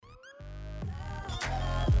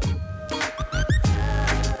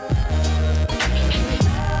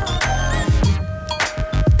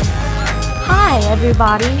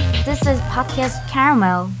everybody. This is Podcast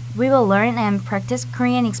Caramel. We will learn and practice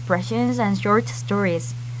Korean expressions and short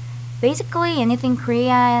stories. Basically, anything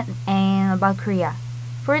Korean and about Korea.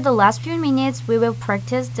 For the last few minutes, we will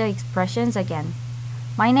practice the expressions again.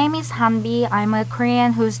 My name is Hanbi. I'm a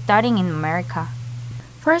Korean who's studying in America.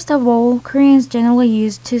 First of all, Koreans generally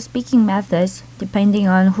use two speaking methods depending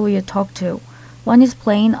on who you talk to. One is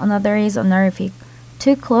plain, another is honorific.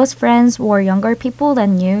 To close friends or younger people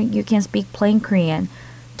than you can speak plain Korean.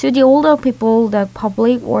 To the older people, the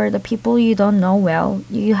public, or the people you don't know well,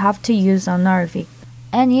 you have to use honorific.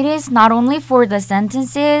 And it is not only for the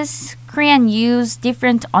sentences, Korean use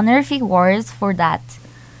different honorific words for that.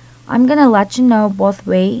 I'm gonna let you know both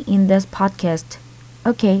way in this podcast.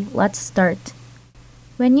 Okay, let's start.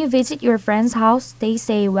 When you visit your friend's house, they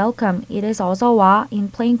say welcome. It is 어서 와 in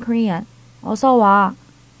plain Korean. 어서 와,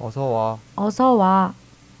 어서 와, 어서 와,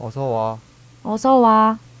 어서 와, 어서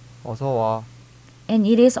와. 어서 와. And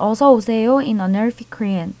it is 어서 오세요 in honorific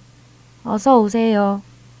Korean. 어서 오세요,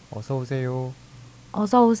 어서 오세요.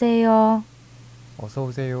 어서 오세요, 어서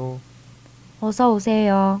오세요. 어서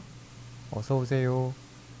오세요. 어서 오세요.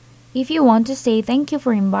 If you want to say thank you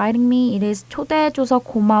for inviting me, it is 초대해줘서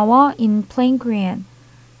고마워 in plain Korean.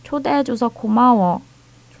 초대해줘서 고마워,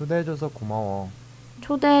 초대해줘서 고마워.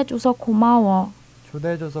 초대해줘서 고마워,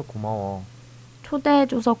 초대해줘서 고마워.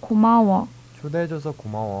 초대해줘서 고마워. 초대해줘서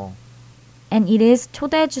고마워. And it is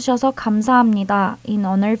초대해주셔서 감사합니다 in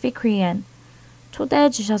honorific Korean.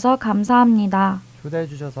 초대해주셔서 감사합니다.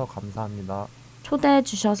 초대해주셔서 감사합니다.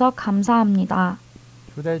 초대해주셔서 감사합니다.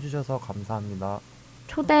 초대해주셔서 감사합니다.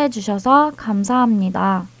 초대해주셔서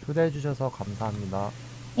감사합니다. 초대해주셔서 감사합니다.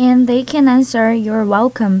 And they can answer, you're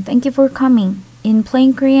welcome, thank you for coming. In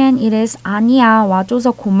plain Korean, it is 아니야,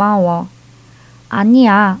 와줘서 고마워.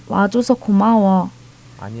 아니야, 와줘서 고마워.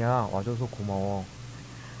 아니야, 와줘서 고마워.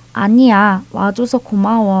 아니야, 와줘서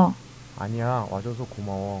고마워. 아니야, 와줘서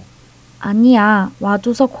고마워. 아니야,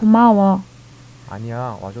 와줘서 고마워.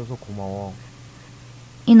 아니야, 와줘서 고마워.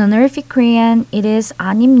 In honorific Korean, it is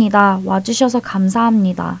아닙니다, 와주셔서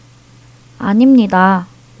감사합니다. 아닙니다,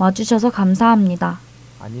 와주셔서 감사합니다.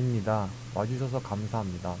 아닙니다. 와주셔서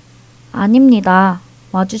감사합니다. 아닙니다,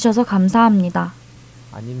 와주셔서 감사합니다.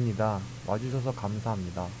 아닙니다. 와주셔서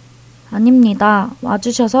감사합니다. 아닙니다,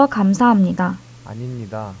 와주셔서 감사합니다.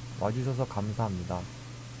 아닙니다. 와주셔서 감사합니다.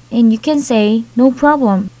 And you can say, no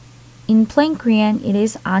problem. In plain Korean, it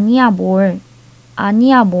is 아니야 뭘.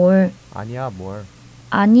 아니야 뭘. 아니야 뭘.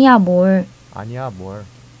 아니야 뭘. 아니야 뭘.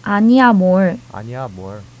 아니야 뭘. 아니야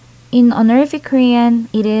뭘. In honorific Korean,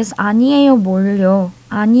 it is 아니에요 뭘요.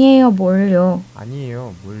 아니에요 뭘요.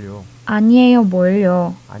 아니에요 뭘요. 아니에요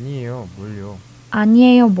뭘요. 아니에요 뭘요.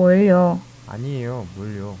 아니에요 뭘요. 아니에요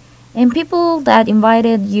뭘요. And people that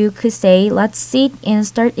invited you could say, let's sit and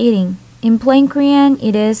start eating. In plain Korean,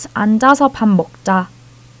 it is 앉아서 밥 먹자.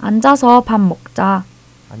 앉아서 밥 먹자.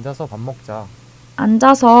 앉아서 밥 먹자.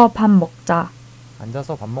 앉아서 밥 먹자.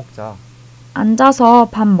 앉아서 밥 먹자. 앉아서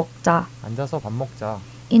밥 먹자. 앉아서 밥 먹자.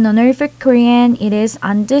 In honorific Korean, it is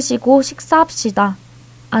앉으시고 식사합시다.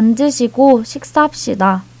 앉으시고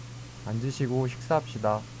식사합시다. 앉으시고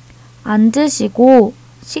식사합시다. 앉으시고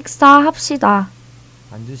식사합시다.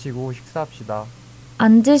 앉으시고 식사합시다.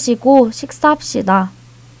 앉으시고 식사합시다.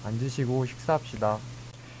 앉으시고 식사합시다.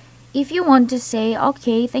 If you want to say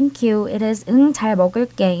okay, thank you, it is 응 잘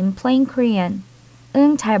먹을게 in plain Korean.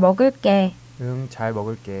 응 잘 먹을게. 응 잘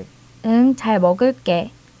먹을게. 응 잘 먹을게.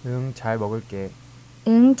 응 잘 먹을게.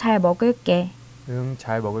 응 잘 먹을게. 응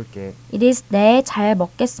잘 먹을게. It is 네 잘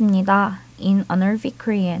먹겠습니다 in honorific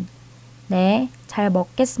Korean. 네 잘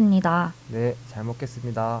먹겠습니다. 네, 잘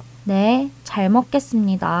먹겠습니다. 네 잘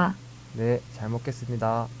먹겠습니다. 네, 잘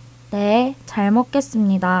먹겠습니다. 네 잘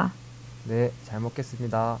먹겠습니다. 네, 잘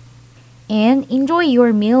먹겠습니다. And enjoy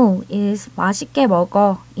your meal is 맛있게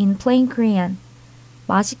먹어 in plain Korean.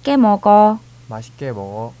 맛있게 먹어. 맛있게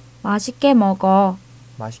먹어. 맛있게 먹어.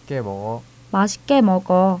 맛있게 먹어. 맛있게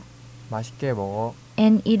먹어. 맛있게 먹어.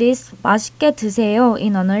 And it is 맛있게 드세요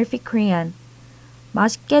in honorific Korean.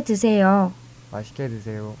 맛있게 드세요. 맛있게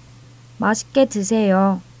드세요. 맛있게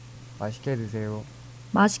드세요. 맛있게 드세요.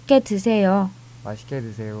 맛있게 드세요. 맛있게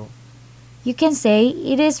드세요. You can say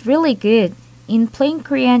it is really good. In plain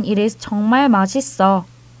Korean, it is 정말 맛있어.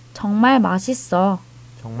 정말 맛있어.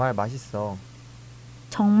 정말 맛있어.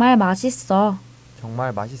 정말 맛있어.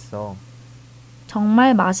 정말 맛있어.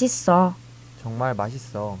 정말 맛있어. 정말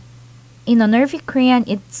맛있어. In honorific Korean,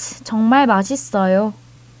 it's 정말 맛있어요.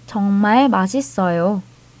 정말 맛있어요.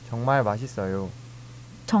 정말 맛있어요.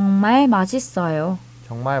 정말 맛있어요.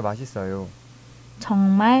 정말 맛있어요.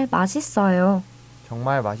 정말 맛있어요.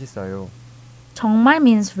 정말 맛있어요. 정말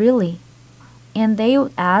means really. and they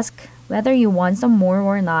would ask whether you want some more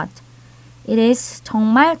or not. It is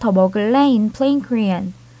정말 더 먹을래 in plain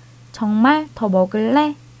Korean. 정말 더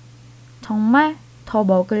먹을래? 정말 더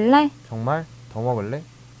먹을래? 정말 더 먹을래?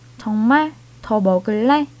 정말 더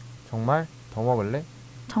먹을래? 정말 더 먹을래?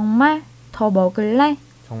 정말 더 먹을래?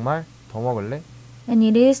 정말 더 먹을래? And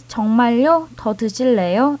it is 정말요 더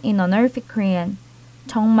드실래요 in honorific Korean.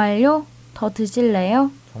 정말요 더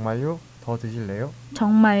드실래요? 정말요? 더 드실래요?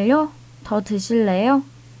 정말요 더 드실래요?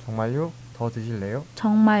 정말요? 더 드실래요?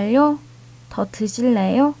 정말요 더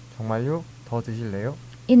드실래요? 정말요? 더 드실래요?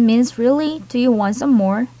 It means really, do you want some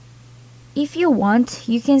more? If you want,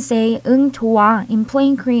 you can say 응 좋아 in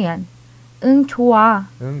plain Korean. 응 좋아,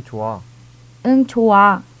 응 좋아. 응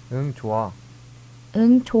좋아, 응 좋아.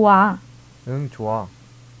 응 좋아. 응 좋아.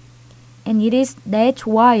 And it is 네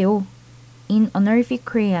좋아요 in honorific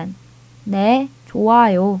Korean. 네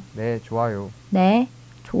좋아요, 네 좋아요. 네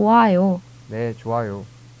좋아요, 네 좋아요.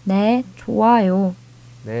 네 좋아요.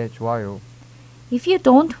 네 좋아요. If you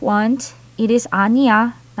don't want, it is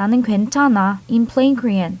아니야, 나는 괜찮아 in plain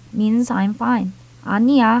Korean means I'm fine.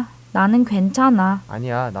 아니야, 나는 괜찮아.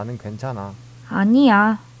 아니야 나는 괜찮아.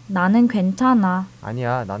 아니야, 나는 괜찮아.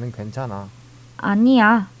 아니야 나는 괜찮아.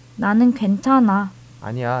 아니야, 나는 괜찮아.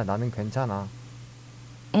 아니야 나는 괜찮아.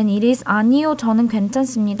 And it is 아니요, 저는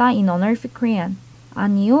괜찮습니다 in honorific Korean.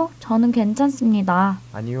 아니요, 저는 괜찮습니다.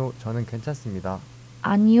 아니요 저는 괜찮습니다.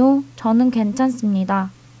 아니요, 저는 괜찮습니다.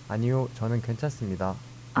 아니요 저는 괜찮습니다.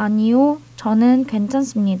 아니요, 저는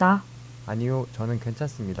괜찮습니다. 아니요 저는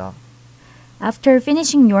괜찮습니다. After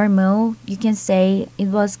finishing your meal, you can say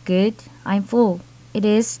it was good, I'm full. It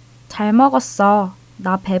is 잘 먹었어,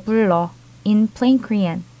 나 배불러 in plain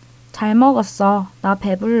Korean. 잘 먹었어, 나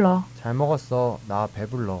배불러. 잘 먹었어 나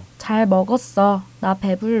배불러. 잘 먹었어, 나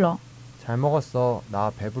배불러. 잘 먹었어 나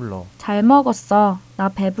배불러. 잘 먹었어, 나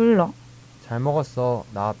배불러. 잘 먹었어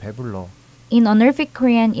나 배불러. In honorific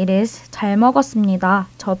Korean, it is 잘 먹었습니다,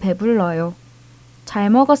 저 배불러요. 잘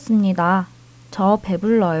먹었습니다, 저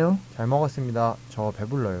배불러요. 잘 먹었습니다. 저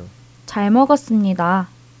배불러요. 잘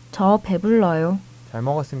먹었습니다, 저 배불러요. 잘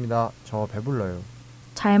먹었습니다. 저 배불러요.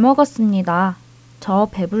 잘 먹었습니다, 저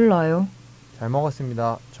배불러요. 잘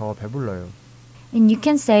먹었습니다. 저 배불러요. And you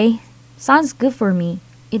can say, sounds good for me.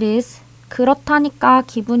 It is 그렇다니까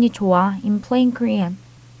기분이 좋아 in plain Korean.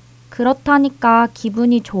 그렇다니까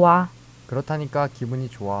기분이 좋아. 그렇다니까 기분이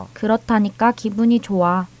좋아. 그렇다니까 기분이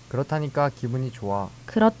좋아. 그렇다니까 기분이 좋아.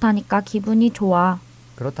 그렇다니까 기분이 좋아.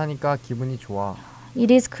 그렇다니까 기분이 좋아.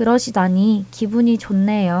 It is 그러시다니 기분이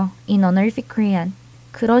좋네요 in honorific Korean.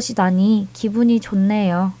 그러시다니 기분이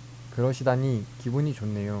좋네요. 그러시다니 기분이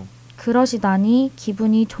좋네요. 그러시다니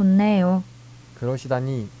기분이 좋네요.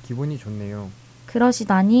 그러시다니 기분이 좋네요.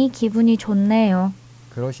 그러시다니 기분이 좋네요.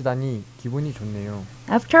 그러시다니 기분이 좋네요.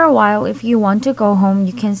 After a while, if you want to go home,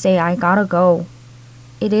 you can say I gotta go.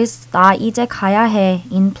 It is 나 이제 가야 해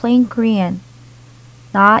in plain Korean.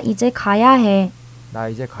 나 이제 가야 해. 나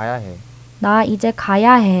이제 가야 해. 나 이제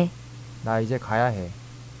가야 해. 나 이제 가야 해.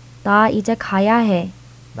 나 이제 가야 해.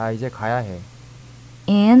 나 이제 가야 해.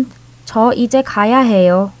 And 저 이제 가야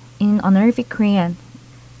해요 in honorific Korean.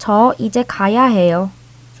 저 이제 가야 해요.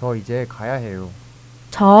 저 이제 가야 해요.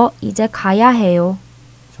 저 이제 가야 해요.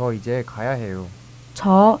 저 이제 가야 해요.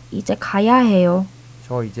 저 이제 가야 해요.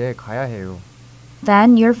 저 이제 가야 해요.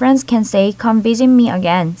 Then your friends can say, come visit me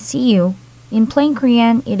again. See you. In plain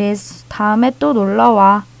Korean, it is 다음에 또 놀러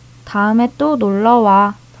와. 다음에 또 놀러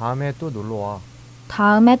와. 다음에 또 놀러 와.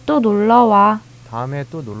 다음에 또 놀러 와. 다음에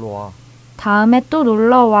또 놀러 와. 다음에 또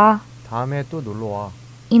놀러 와. 다음에 또 놀러 와.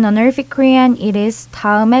 In honorific Korean, it is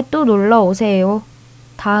다음에 또 놀러 오세요.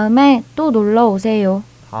 다음에 또 놀러 오세요.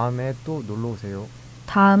 다음에 또 놀러 오세요.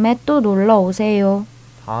 다음에 또 놀러 오세요.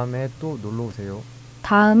 다음에 또 놀러 오세요.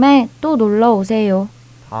 다음에 또 놀러 오세요.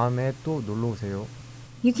 다음에 또 놀러 오세요.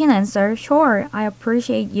 You can answer, sure, I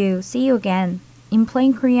appreciate you. See you again. In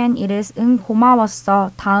plain Korean, it is 응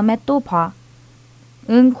고마웠어. 다음에 또 봐.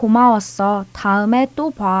 응 고마웠어. 다음에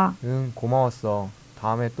또 봐. 응, 고마웠어.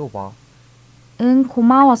 다음에 또 봐. 응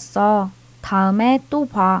고마웠어. 다음에 또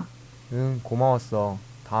봐. 응, 고마웠어.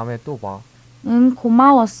 다음에 또 봐. 응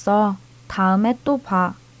고마웠어. 다음에 또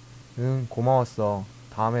봐. 응, 고마웠어.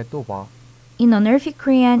 다음에 또 봐. In honorific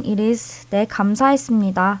Korean, it is 네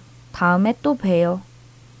감사했습니다. 다음에 또 봬요.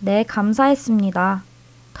 네 감사했습니다.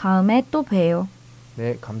 다음에 또 봬요.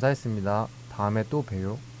 네, 감사했습니다. 다음에 또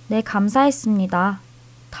봬요. 네 감사했습니다.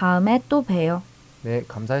 다음에 또 봬요. 네,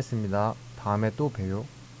 감사했습니다. 다음에 또 봬요.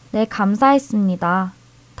 네 감사했습니다.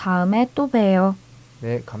 다음에 또 봬요.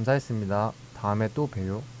 네, 감사했습니다. 다음에 또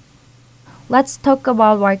봬요. Let's talk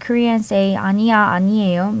about why Koreans say 아니야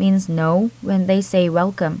아니에요 means no when they say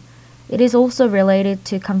welcome. It is also related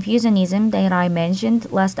to Confucianism that I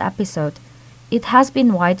mentioned last episode. It has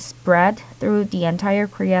been widespread through the entire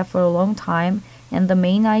Korea for a long time, and the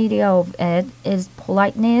main idea of it is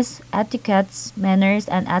politeness, etiquettes, manners,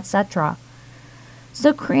 and etc.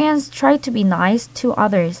 So Koreans try to be nice to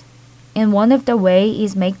others, and one of the way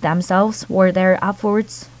is make themselves or their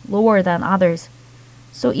efforts lower than others.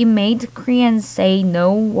 So it made Koreans say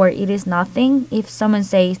no or it is nothing if someone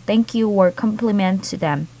says thank you or compliment to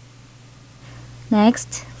them.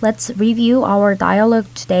 Next, let's review our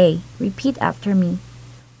dialogue today. Repeat after me.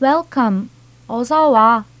 Welcome. 어서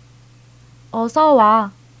와. 어서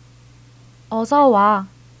와. 어서 와.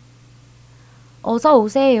 어서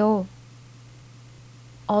오세요.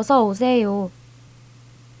 어서 오세요.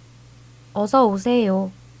 어서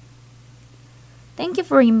오세요. Thank you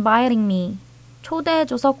for inviting me.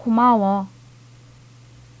 초대해줘서 고마워.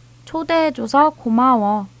 초대해줘서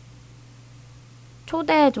고마워.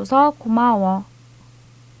 초대해줘서 고마워.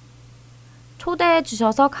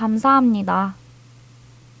 초대해주셔서 감사합니다.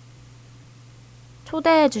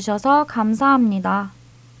 초대해주셔서 감사합니다.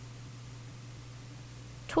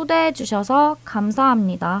 초대해주셔서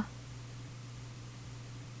감사합니다.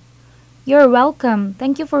 You're welcome.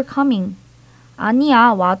 Thank you for coming.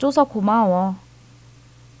 아니야, 와줘서 고마워.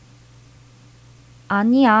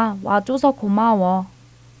 아니야, 와줘서 고마워.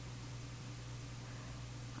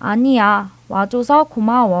 아니야, 와줘서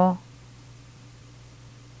고마워.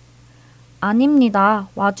 아닙니다.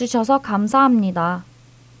 와주셔서 감사합니다.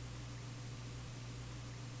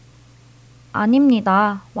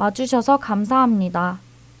 아닙니다. 와주셔서 감사합니다.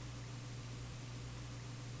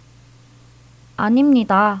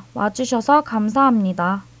 아닙니다. 와주셔서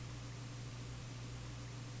감사합니다.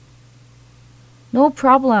 No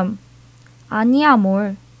problem. 아니야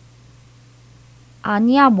뭘.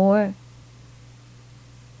 아니야 뭘.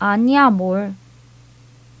 아니야 뭘.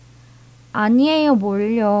 아니에요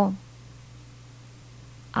뭘요.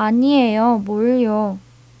 아니에요 뭘요.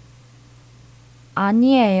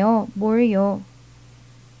 아니에요 뭘요.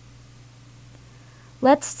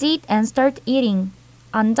 Let's sit and start eating.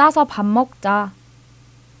 앉아서 밥 먹자.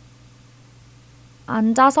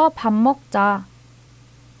 앉아서 밥 먹자.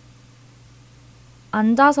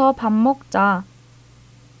 앉아서 밥 먹자.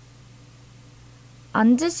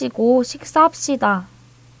 앉으시고 식사합시다.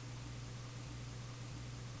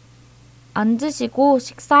 앉으시고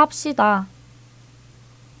식사합시다.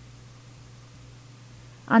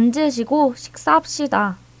 앉으시고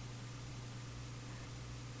식사합시다.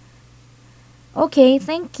 Okay,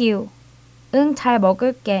 thank you. 응, 잘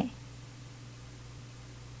먹을게.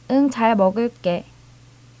 응, 잘 먹을게.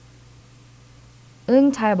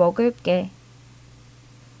 응, 잘 먹을게.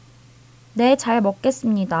 네, 잘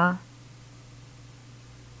먹겠습니다.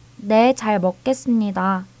 네, 잘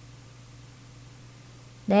먹겠습니다.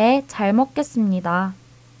 네, 잘 먹겠습니다.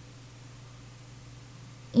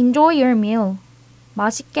 Enjoy your meal.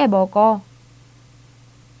 맛있게 먹어.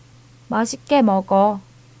 맛있게 먹어.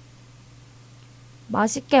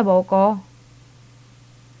 맛있게 먹어.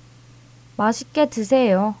 맛있게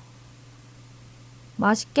드세요.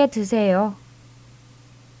 맛있게 드세요.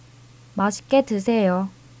 맛있게 드세요.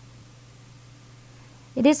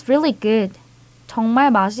 It is really good. 정말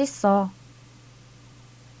맛있어.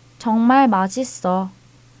 정말 맛있어.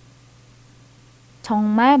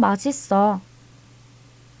 정말 맛있어.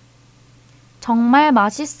 정말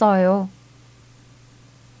맛있어요.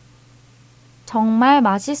 정말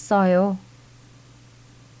맛있어요.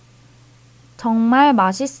 정말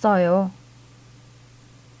맛있어요.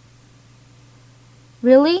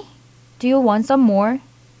 Really? Do you want some more?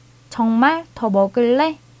 정말 더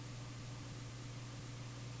먹을래?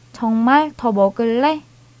 정말 더 먹을래?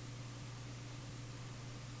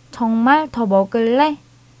 정말 더 먹을래?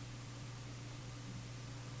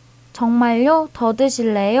 정말요? 더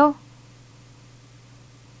드실래요?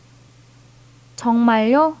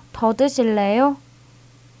 정말요? 더 드실래요?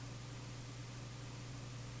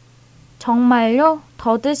 정말요?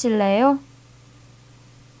 더 드실래요?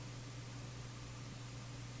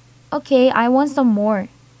 Okay, I want some more.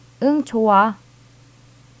 응, 좋아.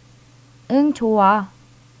 응, 좋아.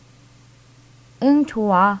 응,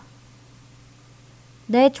 좋아.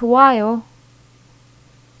 네, 좋아요.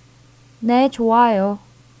 네, 좋아요.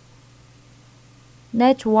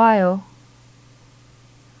 네, 좋아요.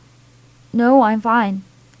 No, I'm fine.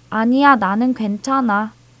 아니야, 나는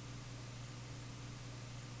괜찮아.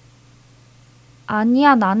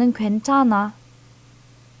 아니야, 나는 괜찮아.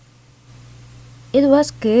 It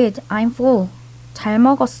was good. I'm full. 잘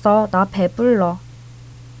먹었어. 나 배불러.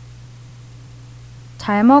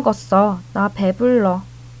 잘 먹었어. 나 배불러.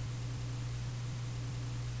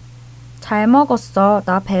 잘 먹었어.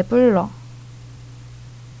 나 배불러.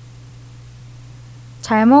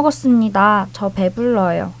 잘 먹었습니다. 저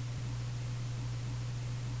배불러요.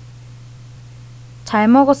 잘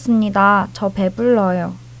먹었습니다. 저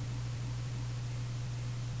배불러요.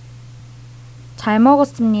 잘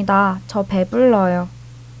먹었습니다. 저 배불러요.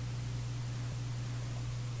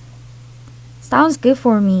 Sounds good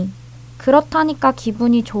for me. 그렇다니까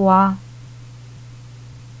기분이 좋아.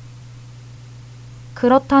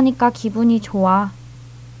 그렇다니까 기분이 좋아.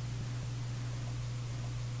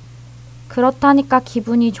 그렇다니까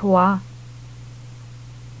기분이 좋아.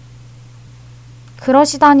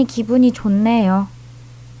 그러시다니 기분이 좋네요.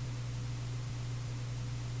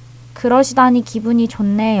 그러시다니 기분이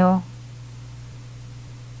좋네요.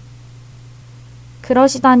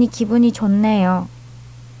 그러시다니 기분이 좋네요.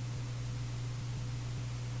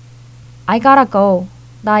 I gotta go.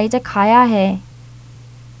 나 이제 가야 해.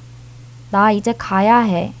 나 이제 가야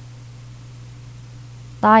해.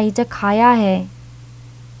 나 이제 가야 해.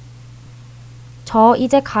 저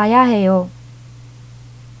이제 가야 해요.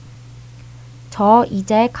 저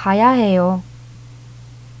이제 가야 해요.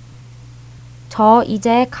 저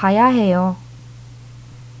이제 가야 해요.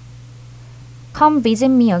 Come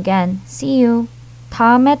visit me again. See you.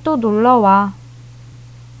 다음에 또 놀러 와.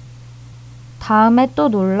 다음에 또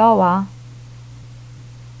놀러 와.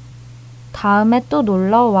 다음에 또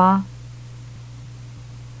놀러 와.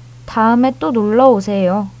 다음에 또 놀러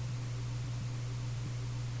오세요.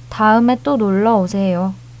 다음에 또 놀러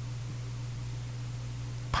오세요.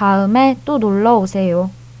 다음에 또 놀러 오세요.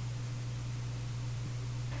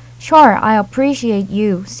 Sure, I appreciate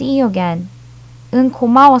you. See you again. 응,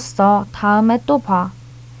 고마웠어. 다음에 또 봐.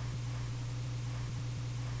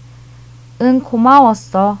 응,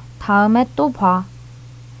 고마웠어. 다음에 또 봐.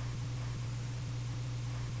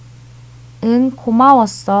 응,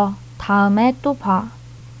 고마웠어. 다음에 또 봐.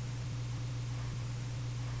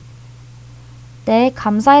 네,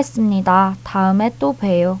 감사했습니다. 다음에 또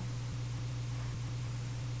봬요.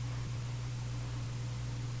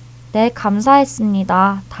 네,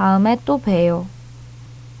 감사했습니다. 다음에 또 봬요.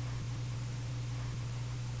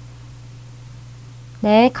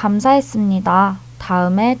 네, 감사했습니다.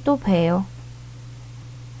 다음에 또 봬요.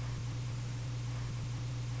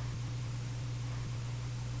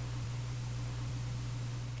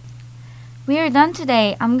 We're done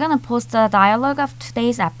today. I'm gonna post the dialogue of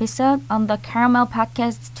today's episode on the Caramel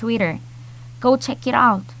Podcast Twitter. Go check it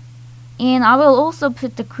out. And I will also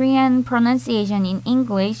put the Korean pronunciation in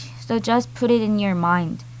English, so just put it in your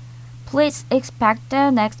mind. Please expect the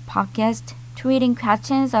next podcast tweeting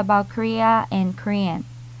questions about Korea and Korean.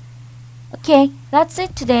 Okay, that's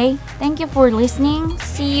it today. Thank you for listening.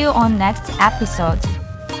 See you on next episode.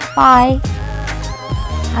 Bye.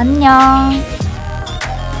 안녕.